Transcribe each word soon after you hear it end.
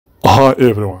Hi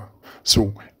everyone.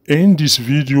 So in this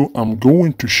video I'm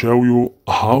going to show you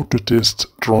how to test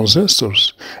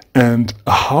transistors and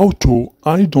how to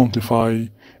identify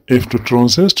if the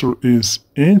transistor is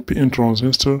NPN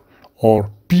transistor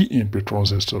or PNP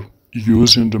transistor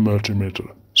using the multimeter.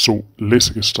 So let's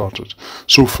get started.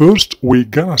 So first we're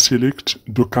gonna select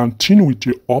the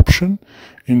continuity option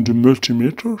in the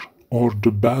multimeter or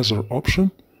the buzzer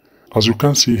option, as you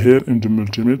can see here in the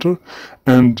multimeter,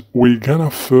 and we're gonna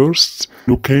first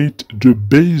locate the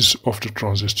base of the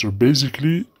transistor.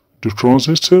 Basically, the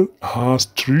transistor has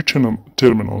three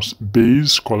terminals: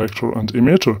 base, collector, and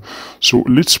emitter. So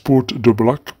let's put the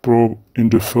black probe in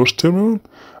the first terminal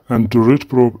and the red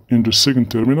probe in the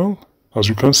second terminal. As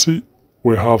you can see,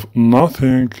 we have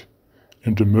nothing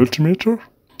in the multimeter.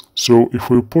 So if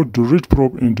we put the red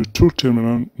probe in the third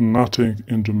terminal, nothing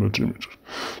in the multimeter.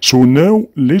 So now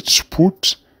let's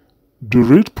put the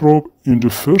red probe in the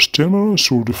first terminal.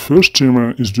 So the first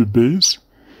terminal is the base.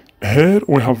 Here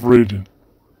we have reading.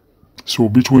 So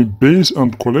between base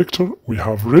and collector we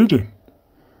have reading.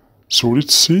 So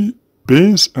let's see,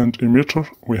 base and emitter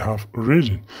we have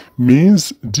reading.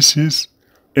 Means this is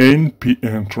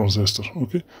NPN transistor.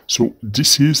 Okay, so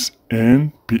this is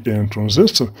NPN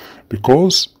transistor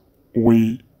because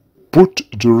we put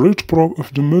the red probe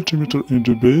of the multimeter in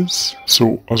the base.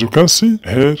 So as you can see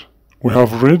here, we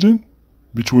have reading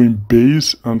between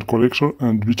base and collector,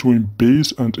 and between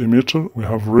base and emitter we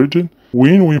have reading.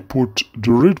 When we put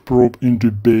the red probe in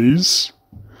the base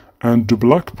and the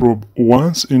black probe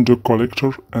once in the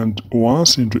collector and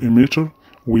once in the emitter,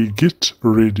 we get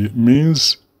ready.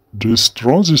 Means this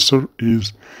transistor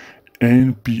is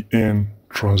NPN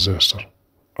transistor,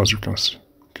 as you can see.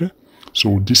 Okay,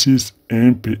 so this is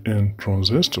NPN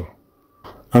transistor.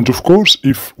 And of course,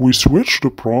 if we switch the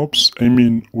probes, I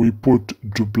mean we put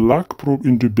the black probe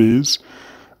in the base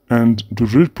and the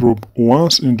red probe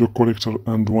once in the collector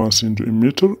and once in the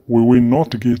emitter, we will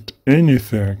not get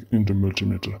anything in the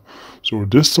multimeter. So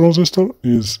this transistor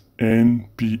is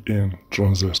NPN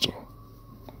transistor.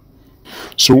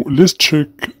 So let's check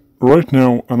right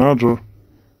now another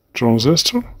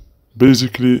transistor.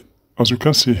 Basically, as you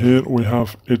can see here, we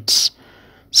have its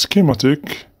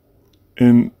schematic.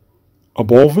 In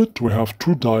above it we have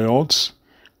two diodes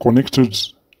connected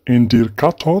in their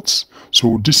cathodes.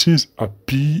 So this is a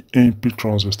PNP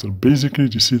transistor. Basically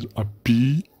this is a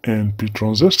PNP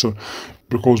transistor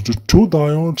because the two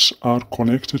diodes are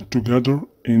connected together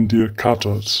in their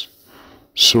cathodes.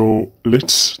 So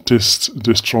let's test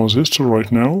this transistor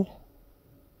right now.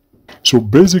 So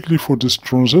basically for this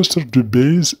transistor, the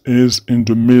base is in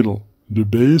the middle. The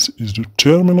base is the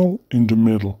terminal in the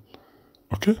middle.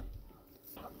 Okay?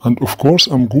 And of course,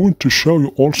 I'm going to show you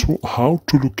also how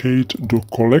to locate the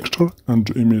collector and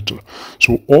the emitter.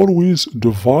 So always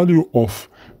the value of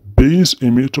base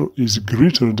emitter is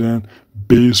greater than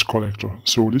base collector.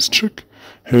 So let's check.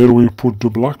 Here we put the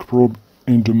black probe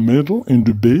in the middle, in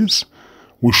the base.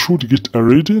 We should get a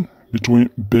reading between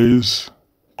base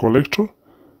collector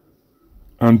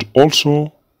and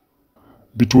also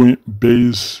between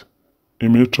base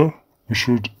emitter. We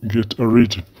should get a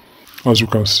reading. As you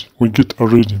can see, we get a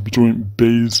reading between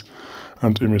base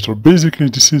and emitter. Basically,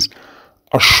 this is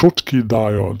a Schottky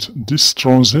diode. This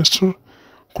transistor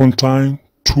contains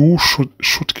two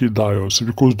Schottky diodes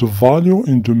because the value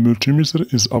in the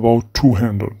multimeter is about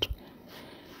 200.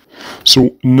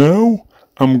 So now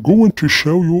I'm going to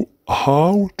show you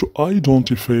how to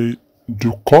identify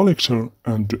the collector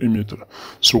and the emitter.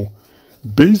 So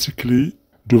basically,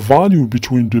 the value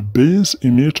between the base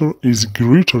emitter is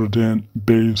greater than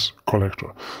base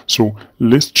collector. So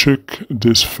let's check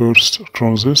this first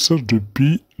transistor, the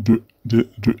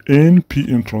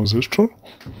NPN transistor.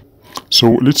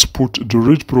 So let's put the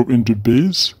red probe in the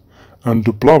base and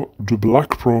the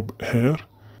black probe here.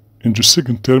 In the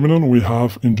second terminal we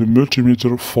have in the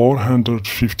multimeter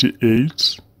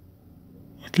 458.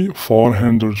 Okay,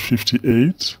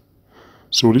 458.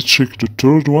 So let's check the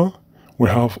third one. We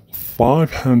have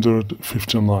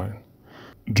 559.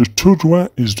 The third one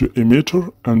is the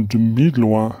emitter and the middle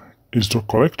one is the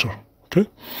collector. Okay,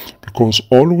 because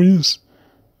always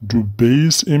the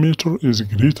base emitter is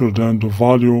greater than the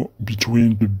value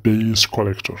between the base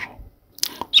collector.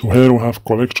 So here we have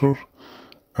collector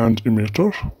and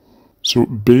emitter. So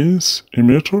base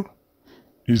emitter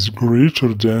is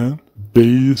greater than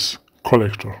base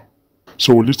collector.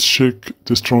 So let's check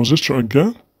this transistor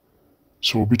again.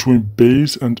 So between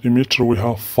base and emitter we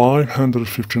have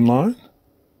 559.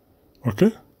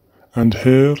 Okay, and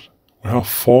here we have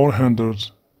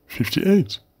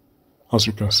 458, as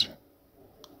you can see.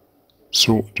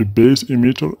 So the base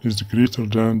emitter is greater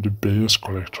than the base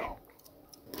collector.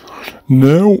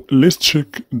 Now let's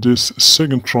check this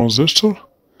second transistor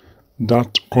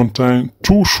that contain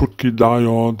two Schottky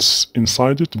diodes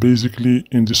inside it. Basically,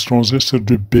 in this transistor,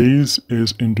 the base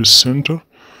is in the center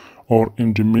or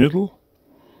in the middle.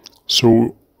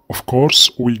 So, of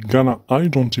course, we gonna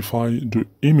identify the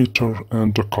emitter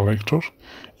and the collector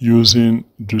using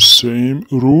the same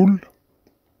rule.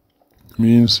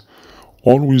 Means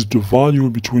always the value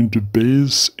between the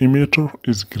base emitter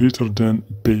is greater than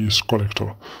base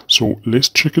collector. So let's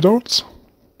check it out.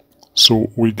 So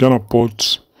we're gonna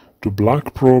put the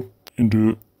black probe in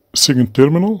the second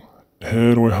terminal.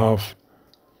 Here we have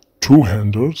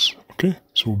 200. Okay,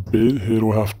 so here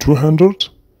we have 200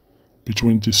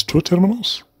 between these two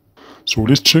terminals. So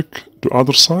let's check the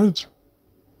other side.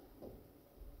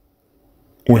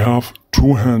 We have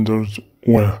 200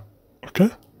 where? Okay,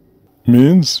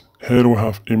 means here we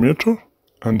have emitter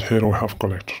and here we have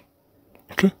collector.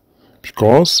 Okay,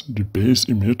 because the base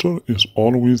emitter is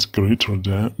always greater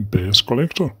than base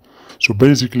collector. So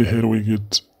basically here we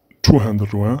get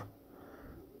 200 where,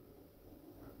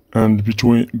 and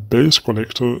between base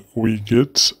collector we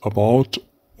get about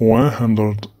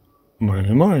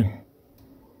 199.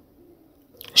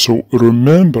 So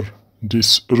remember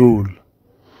this rule.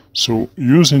 So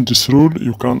using this rule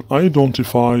you can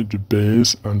identify the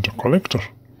base and the collector.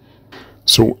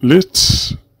 So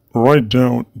let's write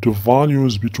down the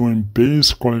values between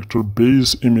base collector,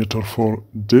 base emitter for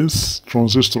this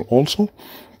transistor also.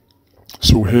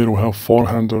 So here we have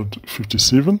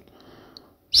 457.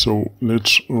 So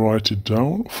let's write it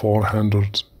down,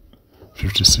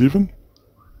 457.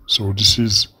 So this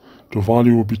is the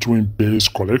value between base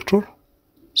collector.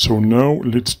 So now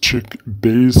let's check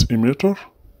base emitter.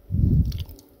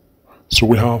 So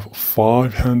we have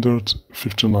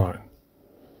 559.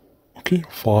 Okay,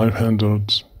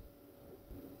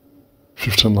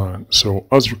 559. So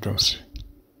as you can see,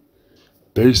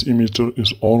 base emitter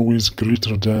is always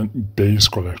greater than base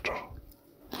collector.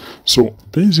 So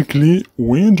basically,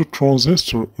 when the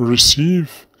transistor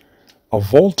receives a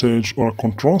voltage or a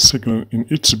contrast signal in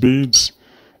its base,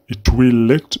 it will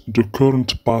let the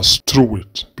current pass through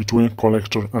it between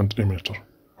collector and emitter.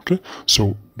 Okay,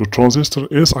 so the transistor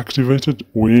is activated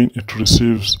when it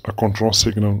receives a contrast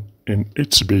signal in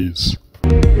its base.